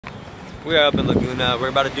We are up in Laguna. We're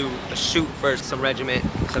about to do a shoot for some regiment,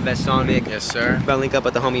 some Vestonic. Yes, sir. We're about to link up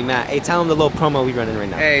with the homie Matt. Hey, tell him the little promo we running right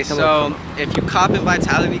now. Hey, so if you cop in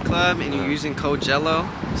Vitality Club and you're using code Jello,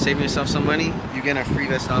 saving yourself some money, you get a free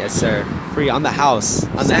Vestonic. Yes, sir. Free on the house.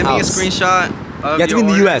 On the house. Send me a screenshot of you have to be in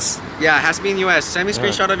the U.S. Yeah, it has to be in the U.S. Send me a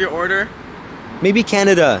screenshot of your order. Maybe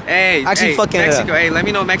Canada. Hey, actually, fuck Canada. Mexico. Hey, let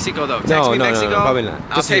me know Mexico though. Text me Mexico. No, probably not.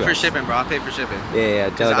 I'll pay for shipping, bro. I'll pay for shipping. Yeah,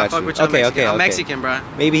 Jello got you. Okay. I'm Mexican, bro.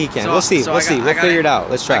 Maybe he can. We'll see. We'll figure it out.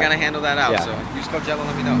 Let's try. I gotta handle that out. Yeah. So use code Jello.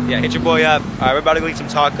 Let me know. Yeah, hit your boy up. All right, we're about to go eat some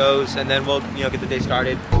tacos, and then we'll, get the day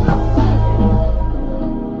started.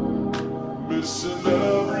 Missing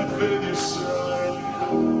everything you said.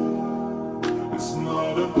 It's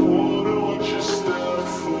not important what you stand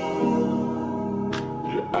for.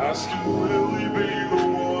 You're asking, will he be the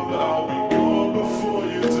one? I'll be gone before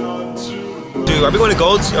you're done too. Dude, are we going to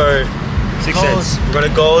Golds or 6 cents? We're going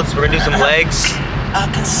to Golds. We're going to do some legs.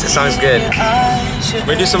 This song's good. We're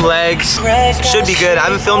going to do some legs. Should be good. I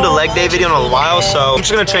haven't filmed a leg day video in a while, so I'm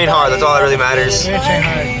just going to train hard. That's all that really matters.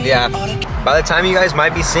 Yeah. By the time you guys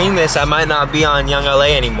might be seeing this, I might not be on Young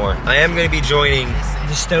LA anymore. I am going to be joining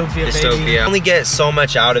Dystopia, baby. I only get so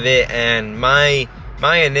much out of it, and my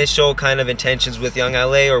initial kind of intentions with Young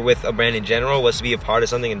LA or with a brand in general was to be a part of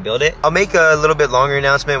something and build it. I'll make a little bit longer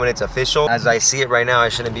announcement when it's official. As I see it right now, I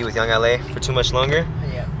shouldn't be with Young LA for too much longer.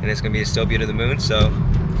 Yeah. And it's gonna be a Dystopia to the moon, so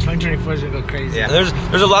 2024 is gonna go crazy. Yeah.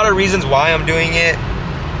 There's a lot of reasons why I'm doing it,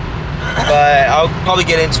 but I'll probably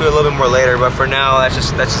get into it a little bit more later. But for now, that's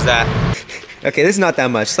just that. Okay, this is not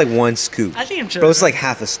that much. It's like 1 scoop. I think I'm chill. Bro, it's like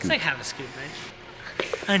half a scoop. It's like half a scoop, man.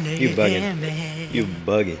 I know You bugging. Here, man. You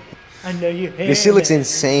bugging. I know you're here. This shit looks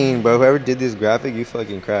insane, bro. Whoever did this graphic, you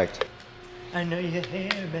fucking cracked. I know you're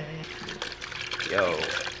here, man. Yo.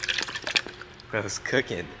 Bro's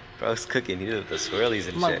cooking. Bro's cooking. He did the swirlies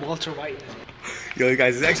and I'm shit. like Walter White. Yo,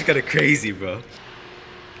 guys, it's actually kind of crazy, bro.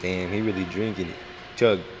 Damn, he really drinking it.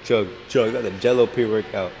 Chug, chug, chug. Got the Jello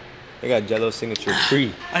pre-workout. They got Jello signature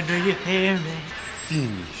pre. I know you're here, man.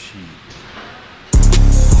 Finish it.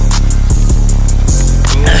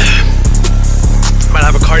 Might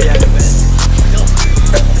have a cardiac event.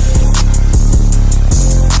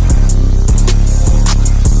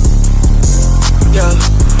 Yo,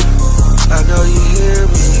 I know you hear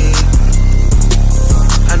me.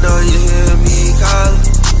 I know you hear me call.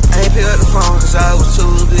 I ain't pick up the phone cause I was too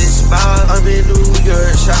busy ball. I'm in New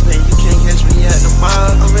York shopping, you can't catch me at the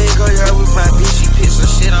mall. I'm in Go-Yard with my bitch, she pissed some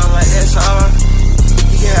shit on like that's all.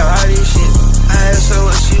 You can have all this shit. I asked her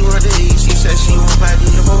what she wanted to eat, she said she want my D.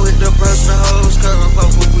 I'm with the bros and the hoes, cover up, but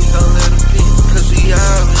we gon' let them pick. Cause we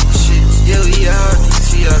all in the shit, yeah we all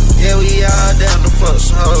DTR. Yeah we all down to fuck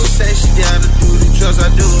some hoes. She say she down to do the drugs, I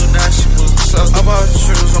do it, now she move. So I'm off the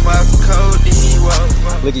shrooms, I'm off the codeine,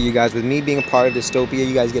 whoa. Look at you guys, with me being a part of Dystopia,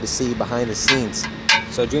 you guys get to see behind the scenes.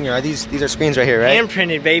 So Junior, these are screens right here, right? Hand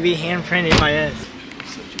printed, baby. Hand printed my ass.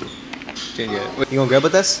 Junior, you gonna grab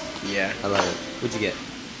with us? Yeah. I love it. What'd you get?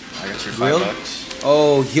 I got your Real? $5.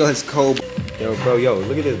 Oh, yo, it's cold. Yo, bro,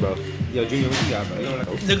 look at this, bro. Yo, Junior, what you got, bro?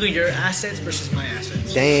 Look at your assets versus my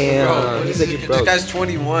assets. Damn. Bro, He's like you broke. this guy's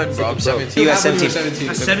 21, bro. I'm 17. You got 17.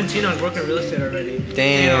 I'm 17. I was working real estate already.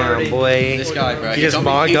 Damn, boy. This guy, bro. He just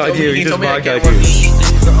mogged out you. He just mogged out you.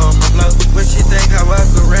 What you think I walk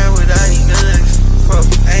around without any guns? Fuck,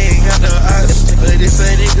 I ain't got no odds. But if a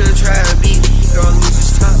nigga try to beat me, he gon' lose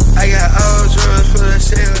his top. I got all drugs for the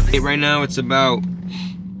sale. Right now, it's about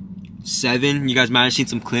 7. You guys might have seen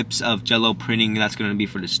some clips of Jello printing. That's going to be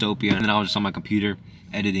for Dystopia. And then I was just on my computer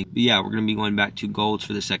editing. But yeah, we're going to be going back to Golds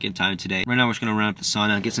for the 2nd time today. Right now, we're just going to run up the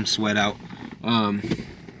sauna, get some sweat out.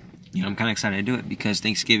 I'm kind of excited to do it because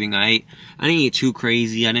Thanksgiving I didn't eat too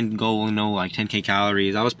crazy. I didn't go like 10K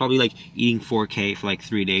calories. I was probably like eating 4K for like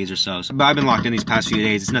 3 days or so. But I've been locked in these past few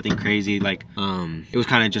days. It's nothing crazy. Like it was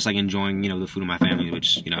kind of just like enjoying the food of my family,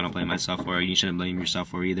 which I don't blame myself for. You shouldn't blame yourself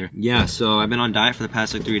for either. Yeah, so I've been on diet for the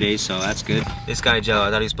past like 3 days, so that's good. This guy Jello, I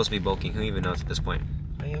thought he was supposed to be bulking. Who even knows at this point?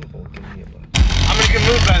 I am bulking. I'm gonna get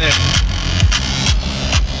moved by this.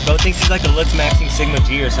 Bro thinks he's like a looks maxing Sigma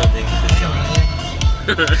G or something.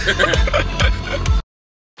 Alright you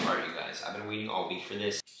guys, I've been waiting all week for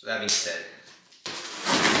this. So that being said,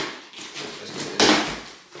 let's do this.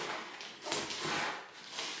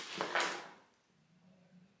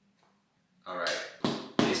 Alright,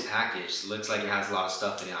 this package looks like it has a lot of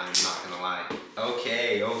stuff in it, I'm not gonna lie.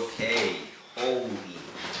 Okay, holy.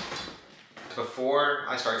 Before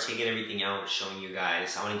I start taking everything out and showing you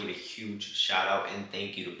guys, I want to give a huge shout out and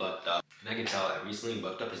thank you to Bucked Up. And I can tell that recently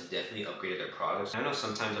Bucked Up has definitely upgraded their products. I know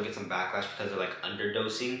sometimes they'll get some backlash because they're like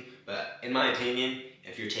underdosing, but in my opinion,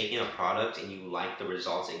 If you're taking a product and you like the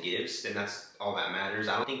results it gives, then that's all that matters.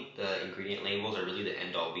 I don't think the ingredient labels are really the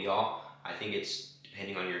end-all be-all. I think it's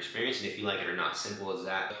depending on your experience and if you like it or not. Simple as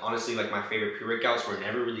that. Honestly, like my favorite pre-workouts were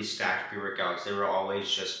never really stacked pre-workouts. They were always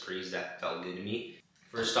just pre's that felt good to me.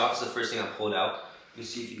 First off, it's the first thing I pulled out. Let me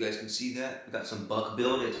see if you guys can see that. We got some Buck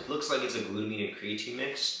Build. It looks like it's a glutamine and creatine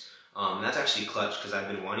mix. That's actually clutch because I've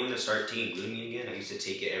been wanting to start taking glutamine again. I used to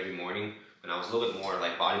take it every morning when I was a little bit more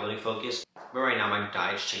like bodybuilding focused. But right now my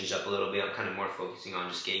diet's changed up a little bit. I'm kind of more focusing on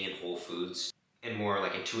just getting in whole foods and more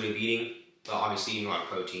like intuitive eating. But obviously eating a lot of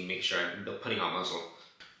protein, making sure I'm putting on muscle.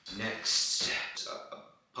 Next,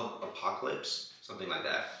 Apocalypse, something like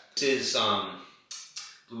that. This is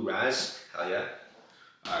Blue Raz, hell yeah.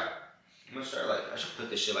 Alright, I'm gonna start like, I should put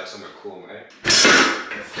this shit like somewhere cool, right?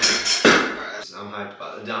 Alright, I'm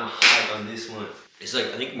hyped on this one. It's like,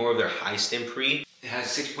 I think more of their high stem pre. It has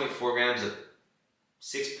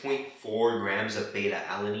 6.4 grams of beta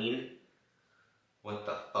alanine. What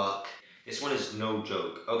the fuck? This one is no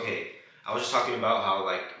joke. Okay, I was just talking about how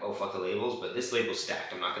like, oh fuck the labels, but this label's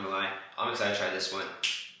stacked, I'm not gonna lie. I'm excited to try this one.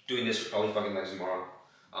 Doing this for probably fucking like tomorrow.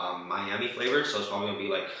 Miami flavor, so it's probably gonna be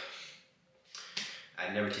like, I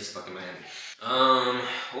never tasted fucking Miami.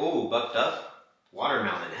 Oh, Bucked Up.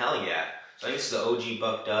 Watermelon, hell yeah. So I think this is the OG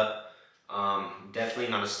Bucked Up.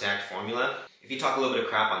 Definitely not a stacked formula. If you talk a little bit of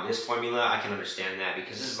crap on this formula, I can understand that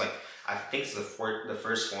because this is like, I think it's the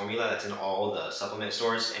first formula that's in all the supplement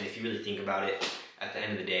stores. And if you really think about it, at the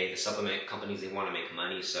end of the day, the supplement companies, they want to make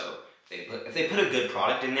money. So if they put a good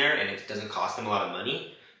product in there and it doesn't cost them a lot of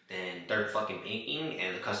money, then they're fucking making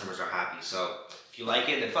and the customers are happy. So if you like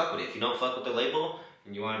it, then fuck with it. If you don't fuck with the label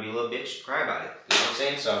and you want to be a little bitch, cry about it. You know what I'm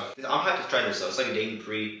saying? So I'm hyped to try this though. It's like a daily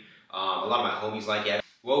pre. A lot of my homies like it.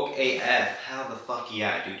 Woke AF, how the fuck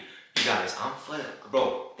yeah, dude. You guys, I'm fun.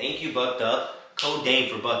 Bro, thank you, Bucked Up. Code Dame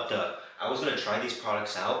for Bucked Up. I was gonna try these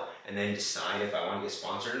products out and then decide if I want to get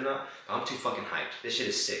sponsored or not. But I'm too fucking hyped. This shit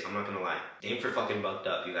is sick, I'm not gonna lie. Dame for fucking Bucked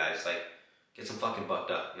Up, you guys. Like, get some fucking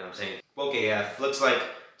Bucked Up, you know what I'm saying? Woke AF, looks like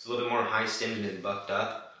it's a little bit more high stemmed than Bucked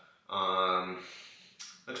Up.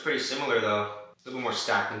 Looks pretty similar though. A little bit more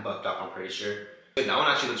stacked than Bucked Up, I'm pretty sure. That one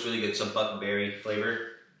actually looks really good, some buckberry flavor.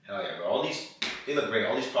 Hell yeah, bro. All these, they look great.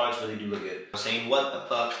 All these products really do look good. I'm saying, what the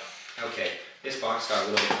fuck? Okay, this box got a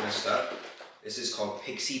little bit messed up. This is called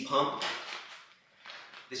Pixie Pump.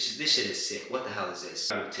 This shit is sick. What the hell is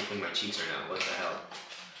this? I'm tickling my cheeks right now. What the hell?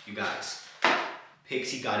 You guys.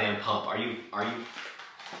 Pixie goddamn pump. Are you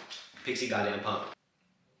Pixie goddamn pump.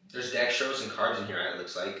 There's dextrose and carbs in here, it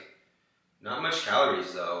looks like. Not much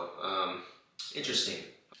calories though. Interesting.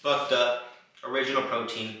 Bucked Up, original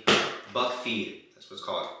protein, buck feed. That's what it's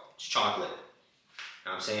called. It's chocolate. You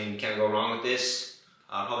know what I'm saying? You can't go wrong with this.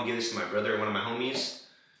 I'll probably give this to my brother or one of my homies.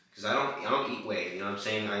 Cause I don't eat whey, you know what I'm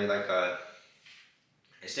saying? I like I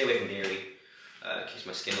stay away from dairy. Keeps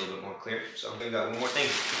my skin a little bit more clear. So I'm gonna got one more thing.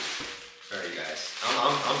 Sorry you guys.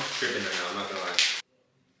 I'm tripping right now, I'm not gonna lie.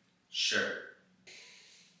 Sure.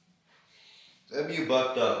 W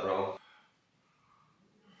Bucked Up, bro.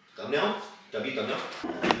 Thumbnail? W thumbnail?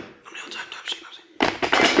 Thumbnail time,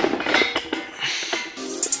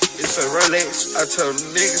 It's a Rolex, I told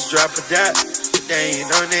them niggas drop a dot. They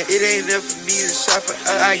ain't on that, it ain't enough for me to shop it.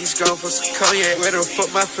 I just gone for some cognac. Where the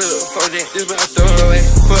fuck my Philip for that? This my throwaway.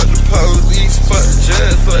 Fuck the police, fuck the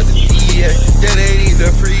judge, fuck the DA. That ain't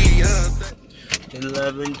even free,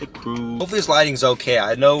 11 the crew. Hopefully this lighting's okay.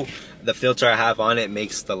 I know the filter I have on it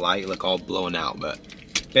makes the light look all blown out, but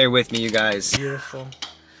bear with me, you guys. Beautiful.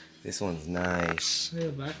 This one's nice. Yeah,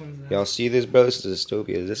 the black one's nice. Y'all see this, bro? This is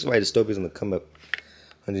dystopia. This is why dystopia's gonna come up.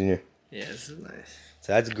 Engineer. Yeah, this is nice.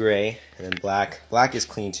 So that's gray, and then black. Black is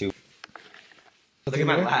clean too. Look at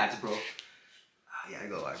my lats, bro. Oh, yeah, I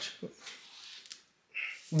go large.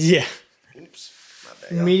 Yeah. Oops, my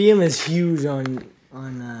bad. Y'all. Medium is huge on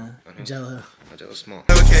Jello. My Jello's small.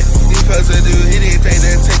 Okay, you supposed to do anything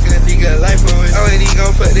that take a nigga life away. I ain't even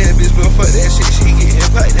gon' fuck that bitch, but fuck that shit. She get hit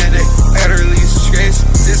pipe that day. I gotta release the stress.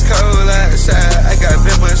 This cold outside. I got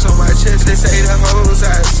venomous on my chest. They say the hoes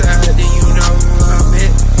outside. Then you know where I'm at.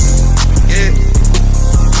 Yeah.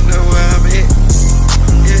 You know where I'm at.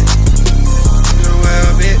 Yeah. You know where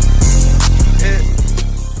I'm at.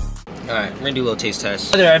 Yeah. Alright, we're gonna do a little taste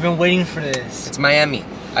test. Brother, I've been waiting for this. It's Miami.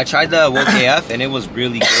 I tried the Woke AF and it was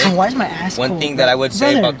really good. Why is my ass One cold, thing that I would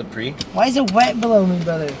say brother, about the pre. why is it wet below me,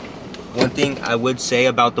 brother? One thing I would say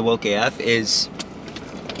about the Woke AF is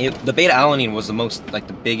the beta alanine was the most, like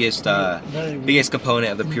the biggest biggest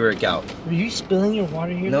component of the pre-workout. Were you spilling your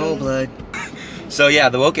water here? No brother? blood. So yeah,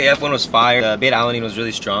 the Woke AF one was fire. The beta alanine was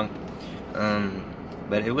really strong.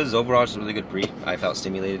 But it was overall just a really good pre. I felt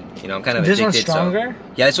stimulated. You know, I'm kind of This addicted. one's stronger?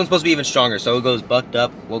 So, yeah, this one's supposed to be even stronger. So it goes Bucked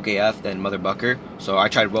Up, Woke AF, then Mother Bucker. So I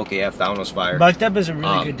tried Woke AF. That one was fire. Bucked Up is a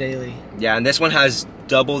really good daily. Yeah, and this one has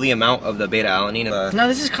double the amount of the beta-alanine. No,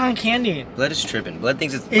 this is cotton candy. Blood is tripping. Blood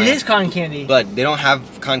thinks it's... It is cotton candy. Blood. They don't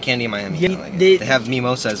have cotton candy in Miami. Yeah, Like they have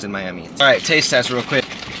mimosas in Miami. All right, taste test real quick.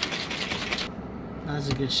 That was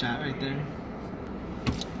a good shot right there.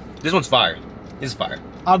 This one's fire. This is fire.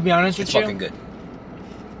 I'll be honest with It's you. fucking good.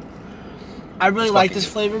 I really It's like fucking this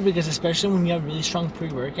good. flavor because especially when you have really strong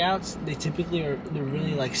pre-workouts, they typically they're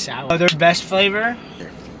really like sour. Their best flavor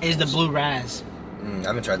is the blue raz. I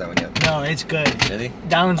haven't tried that one yet. No, it's good. Really?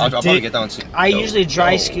 That one's I'll probably get that one soon. I usually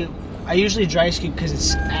dry scoop. I usually dry scoop because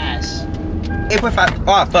it's ass. 8.5.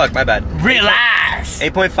 Oh, fuck. My bad. Relax.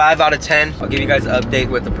 8.5 out of 10. I'll give you guys an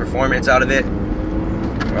update with the performance out of it.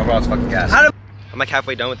 Overall, it's fucking gas. I'm like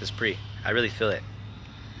halfway done with this pre. I really feel it.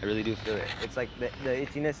 I really do feel it. It's like the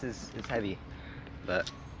itchiness is heavy.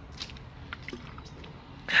 But...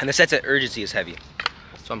 And the sense of urgency is heavy.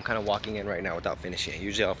 So I'm kind of walking in right now without finishing it.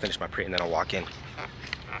 Usually I'll finish my pre and then I'll walk in.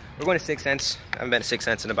 We're going to 6 Cents. I haven't been to 6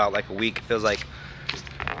 Cents in about like a week. It feels like...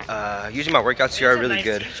 usually my workouts here are really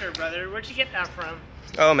good. T-shirt, brother. Where'd you get that from?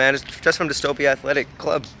 Oh man, it's just from Dystopia Athletic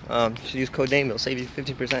Club. You should use code NAME, it'll save you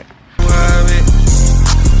 15%.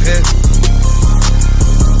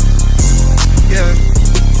 Yeah,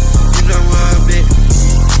 you know where I've been.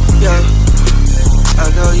 Yeah, I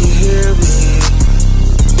know you hear me.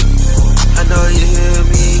 I know you hear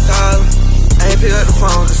me calling. I ain't pick up the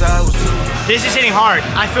phone cause I was too. This is hitting hard.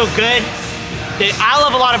 I feel good. I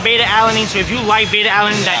love a lot of beta-alanine, so if you like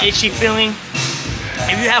beta-alanine, that itchy feeling,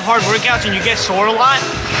 if you have hard workouts and you get sore a lot,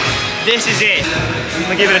 this is it. I'm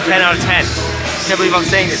gonna give it a 10 out of 10. Can't believe I'm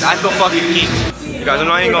saying this. I feel fucking geeked. You guys, I'm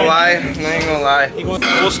not even gonna lie.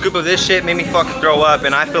 A full scoop of this shit made me fucking throw up,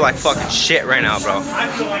 and I feel like fucking shit right now, bro.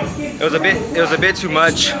 It was a bit too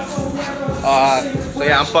much. So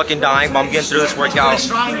yeah, I'm fucking dying, but I'm getting through this workout.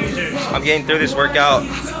 I'm getting through this workout.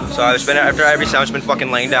 So I've been after every sound, I've been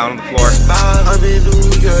fucking laying down on the floor. I'm in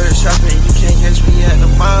New York shopping, you can't catch me at the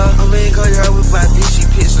mall. I'm in Korea with my bitch, she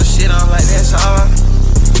pissed some shit on like that's all.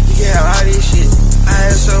 Yeah, all this shit.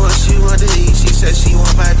 I asked her what she wanted to eat, she said she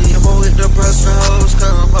want my D. I'm with the bros, the hoes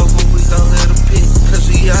come over, we gon' let them pick, cause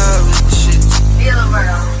we all with the shit. Feel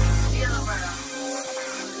around.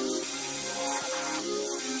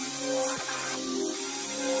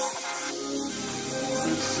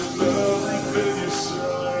 Missing everything you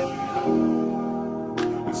said.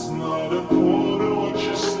 It's not important what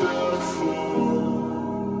you stand for.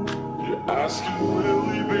 You're asking, will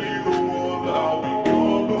he be the one? I'll be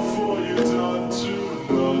gone before you're done tonight.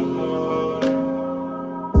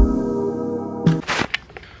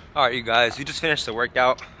 Alright you guys, we just finished the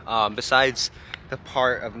workout. Besides the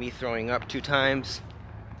part of me throwing up 2 times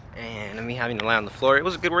and me having to lie on the floor, it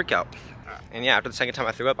was a good workout. And yeah, after the second time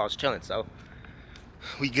I threw up, I was chilling, so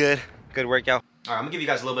we good workout. Alright, I'm gonna give you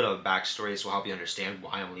guys a little bit of a backstory. This will help you understand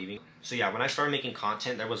why I'm leaving. So yeah, when I started making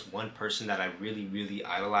content, there was one person that I really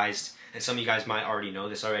idolized, and some of you guys might already know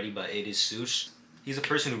this already, but it is Sush. He's a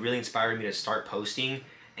person who really inspired me to start posting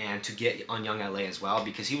and to get on Young LA as well,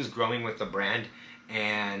 because he was growing with the brand,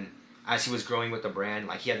 and as he was growing with the brand,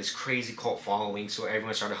 like he had this crazy cult following, so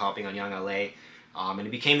everyone started hopping on Young LA, and it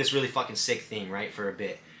became this really fucking sick thing, right, for a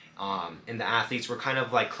bit. And the athletes were kind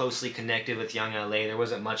of like closely connected with Young LA. There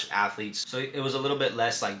wasn't much athletes, so it was a little bit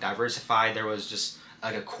less like diversified. There was just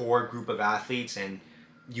like a core group of athletes, and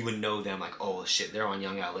you would know them like, oh shit, they're on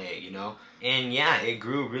Young LA, you know? And yeah, it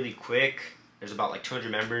grew really quick. There's about like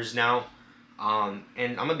 200 members now. And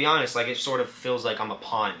I'm gonna be honest, like it sort of feels like I'm a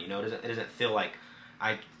pawn, you know? It doesn't feel like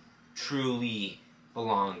I truly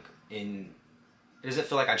belong in, it doesn't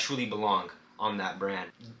feel like I truly belong on that brand.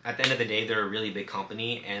 At the end of the day, they're a really big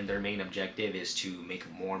company, and their main objective is to make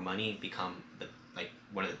more money, become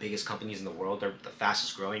one of the biggest companies in the world. They're the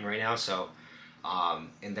fastest growing right now, so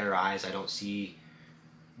in their eyes, I don't see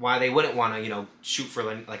why they wouldn't want to, you know, shoot for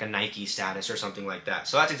like a Nike status or something like that.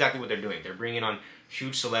 So that's exactly what they're doing. They're bringing on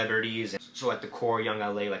huge celebrities, and so like the core Young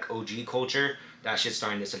LA like OG culture, that shit's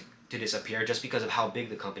starting to disappear just because of how big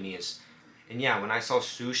the company is. And yeah, when I saw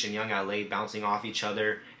Sush and Young LA bouncing off each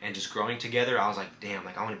other and just growing together, I was like, damn,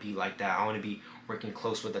 like I want to be like that. I want to be working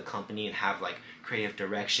close with the company and have like creative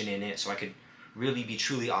direction in it, so I could really be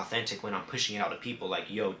truly authentic when I'm pushing it out to people. Like,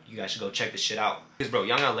 yo, you guys should go check this shit out. Because bro,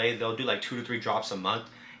 Young LA, they'll do like 2 to 3 drops a month,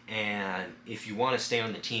 and if you want to stay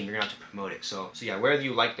on the team, you're gonna have to promote it. So yeah, whether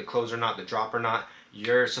you like the clothes or not, the drop or not,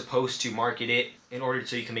 you're supposed to market it in order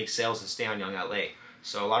so you can make sales and stay on Young LA.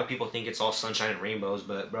 So a lot of people think it's all sunshine and rainbows,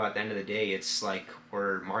 but bro, at the end of the day, it's like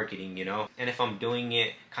we're marketing, you know? And if I'm doing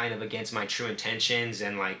it kind of against my true intentions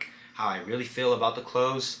and like how I really feel about the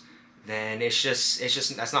clothes, then it's just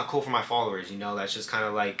that's not cool for my followers, you know? That's just kind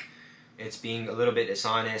of like, it's being a little bit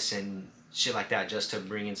dishonest and shit like that just to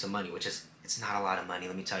bring in some money, which is, it's not a lot of money,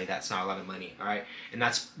 let me tell you that. It's not a lot of money, alright? And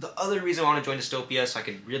that's the other reason I want to join Dystopia, so I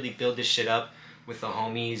could really build this shit up with the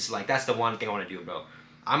homies. Like, that's the one thing I want to do, bro.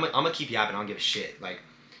 I'm gonna keep yapping. I don't give a shit. Like,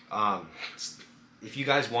 if you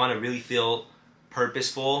guys want to really feel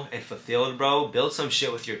purposeful and fulfilled, bro, build some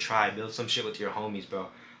shit with your tribe. Build some shit with your homies, bro.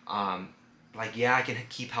 Like, yeah, I can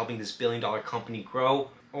keep helping this billion-dollar company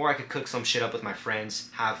grow, or I could cook some shit up with my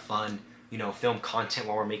friends, have fun, you know, film content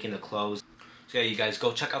while we're making the clothes. So yeah, you guys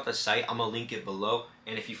go check out the site. I'm gonna link it below.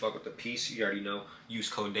 And if you fuck with the piece, you already know, use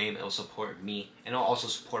code DAME. It'll support me, and it'll also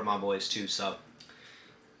support my boys too. So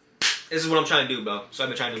this is what I'm trying to do, bro. So I've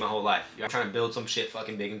been trying to do my whole life. I'm trying to build some shit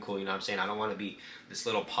fucking big and cool, you know what I'm saying? I don't want to be this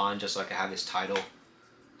little pawn just so I can have this title.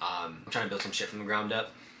 I'm trying to build some shit from the ground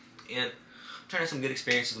up. And I'm trying to have some good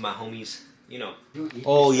experiences with my homies, you know.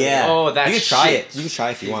 Oh, yeah. Oh, that's You can try shit. it. You can try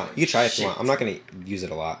it if you want. You can try it if you want. I'm not going to use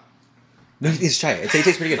it a lot. No, just try it. It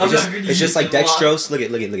tastes pretty good. It's just like dextrose. Look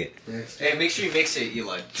at. Hey, make sure you mix it,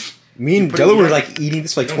 Eli. Me and Jello were like eating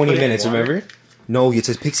this for like 20 minutes, remember? No, it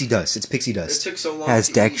says pixie dust. It's pixie dust. It took so long. Has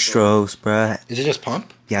to eat, dextrose, bruh. Is it just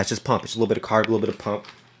pump? Yeah, it's just pump. It's a little bit of carb, a little bit of pump.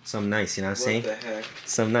 Something nice, you know what I'm saying? What the heck?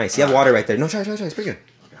 Some nice. You have water right there. No, try. It's pretty good.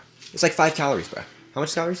 Okay. It's like 5 calories, bruh. How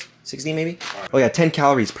much calories? 16 maybe? Oh yeah, 10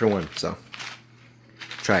 calories per one, so.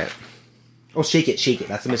 Try it. Oh, shake it.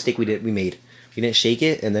 That's the mistake we made. We didn't shake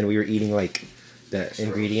it, and then we were eating like the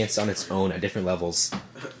ingredients on its own at different levels.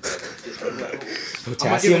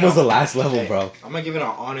 Potassium was the last level, bro. I'm gonna give it an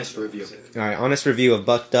honest review. Alright, honest review of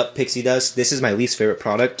Bucked Up Pixie Dust. This is my least favorite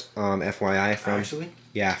product, FYI.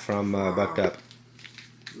 From Bucked Up.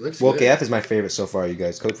 Looks Well, good. KF is my favorite so far, you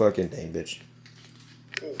guys. Code fucking dang, bitch.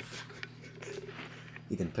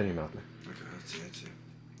 You can put it in your mouth, man. Okay, that's it.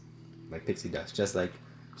 Like Pixie Dust. Just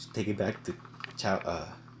take it back to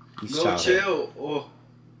East No, childhood. chill. Oh,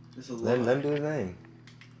 it's a lot. Let him do his thing.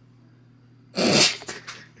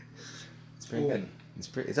 It's pretty good.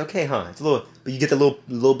 It's okay, huh? It's a little, but you get the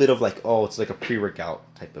little bit of like, oh, it's like a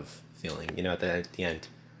pre-workout type of feeling, you know, at the end.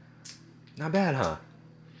 Not bad, huh?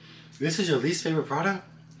 This is your least favorite product?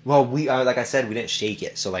 Well, we like I said, we didn't shake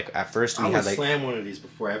it, so like at first we I had would like. slam one of these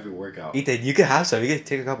before every workout. Ethan, you could have some. You could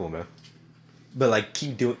take a couple, man. But like,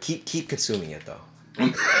 keep consuming it though.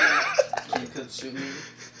 Keep consuming.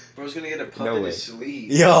 Bro's gonna get a pump No in way. his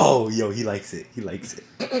sleeve. Yo, he likes it.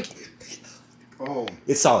 Oh.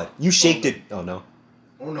 It's solid. You shaked it. Oh no.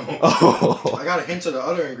 Oh no. Oh. I got a hint of the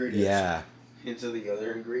other ingredients. Yeah. Into the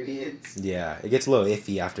other ingredients. Yeah. It gets a little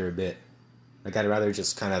iffy after a bit. Like I'd rather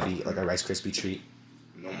just kind of eat like a Rice Krispie treat.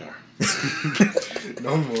 No more.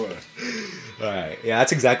 No more. All right. Yeah,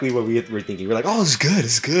 that's exactly what we were thinking. We're like, oh, it's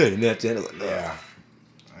good. And then at the end, like, Yeah.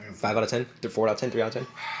 5 out of 10, 4 out of 10, 3 out of 10.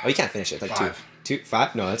 Oh, you can't finish it. Like 5. 2,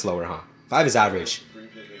 5. No, that's lower, huh? 5 is average.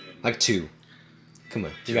 Like 2. Come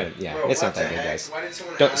on, you got it. Yeah, Bro, it's not what that the good, heck? guys. Why did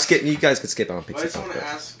someone Don't ask? skip. You guys could skip on Why Pixie did someone Pop.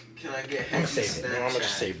 ask? Can I get I'm gonna Henry's save it. I'm gonna just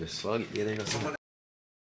Snapchat? save this. Well, yeah, there you go.